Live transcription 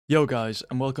Yo guys,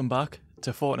 and welcome back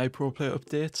to Fortnite Pro Player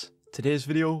Updates. Today's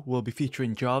video will be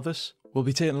featuring Jarvis. We'll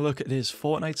be taking a look at his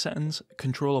Fortnite settings,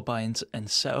 controller binds and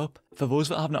setup. For those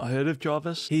that have not heard of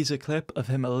Jarvis, here's a clip of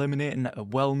him eliminating a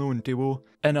well-known duo,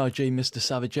 NRG Mr.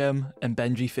 Savage M and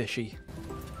Benji Fishy.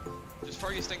 Just throw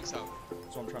your stinks out.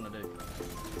 That's what I'm trying to do.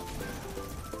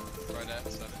 Right there,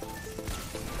 so.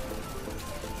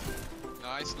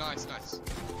 Nice.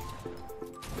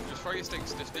 Just throw your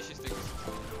stinks, just fish your stinks.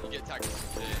 You get tagged.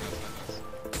 Yeah,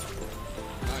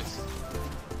 nice.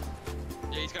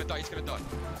 Yeah, he's gonna die, Smoke.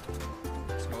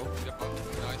 Yep,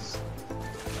 nice.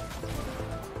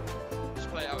 Just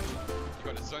play it out. You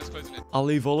got it, zone's closing in. I'll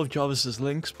leave all of Jarvis's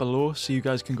links below so you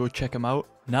guys can go check him out.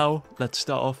 Now, let's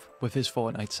start off with his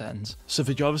Fortnite settings. So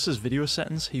for Jarvis's video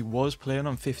settings, he was playing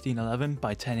on 1511 by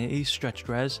 1080 stretched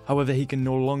res. However, he can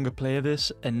no longer play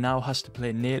this and now has to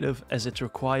play native as it's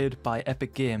required by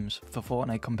Epic Games for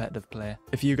Fortnite competitive play.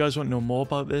 If you guys want to know more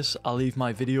about this, I'll leave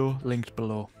my video linked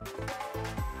below.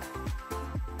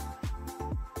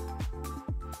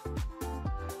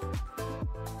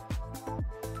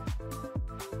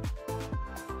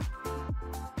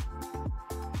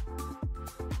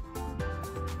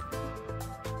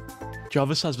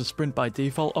 Jarvis has the sprint by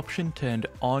default option turned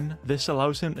on. This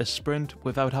allows him to sprint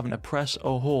without having to press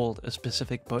or hold a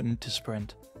specific button to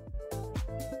sprint.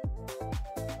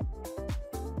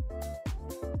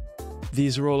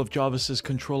 These are all of Jarvis's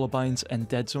controller binds and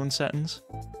dead zone settings.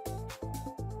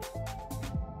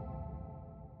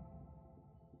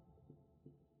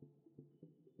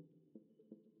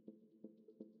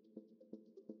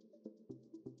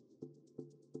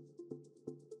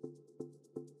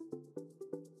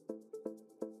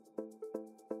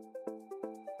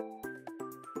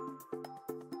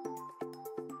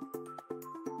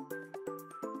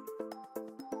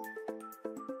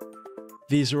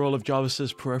 These are all of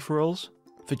Jarvis's peripherals.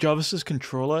 For Jarvis's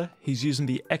controller, he's using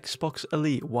the Xbox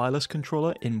Elite wireless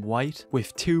controller in white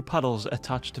with two paddles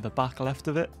attached to the back left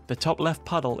of it. The top left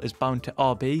paddle is bound to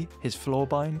RB, his floor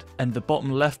bind, and the bottom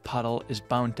left paddle is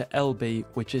bound to LB,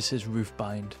 which is his roof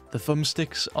bind. The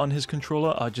thumbsticks on his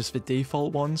controller are just the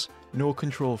default ones, no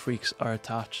control freaks are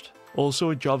attached.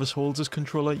 Also, Jarvis holds his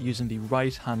controller using the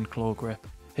right hand claw grip.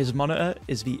 His monitor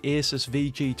is the Asus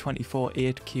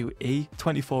VG248QE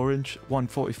 24-inch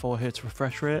 144Hz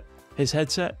refresh rate. His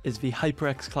headset is the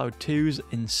HyperX Cloud 2s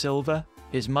in silver.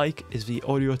 His mic is the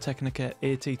Audio-Technica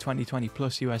AT2020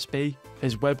 Plus USB.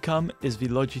 His webcam is the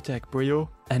Logitech Brio.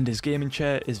 And his gaming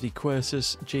chair is the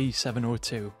Quersus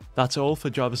G702. That's all for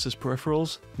Jarvis's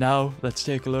peripherals. Now let's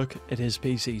take a look at his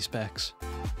PC specs.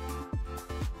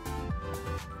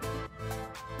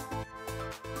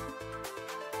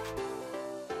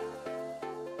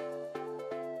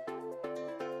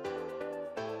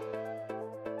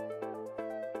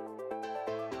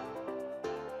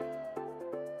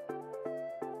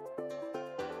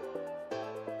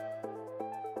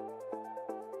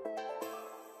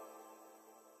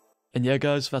 And yeah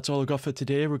guys, that's all I got for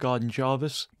today regarding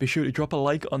Jarvis. Be sure to drop a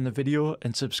like on the video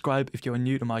and subscribe if you're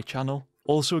new to my channel.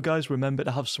 Also guys, remember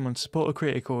to have someone's supporter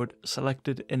creator code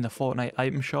selected in the Fortnite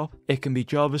item shop. It can be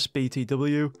Jarvis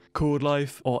BTW,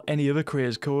 Codelife, or any other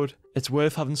creator's code. It's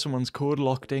worth having someone's code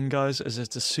locked in guys, as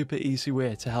it's a super easy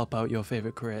way to help out your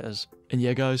favourite creators. And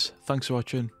yeah guys, thanks for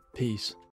watching, peace.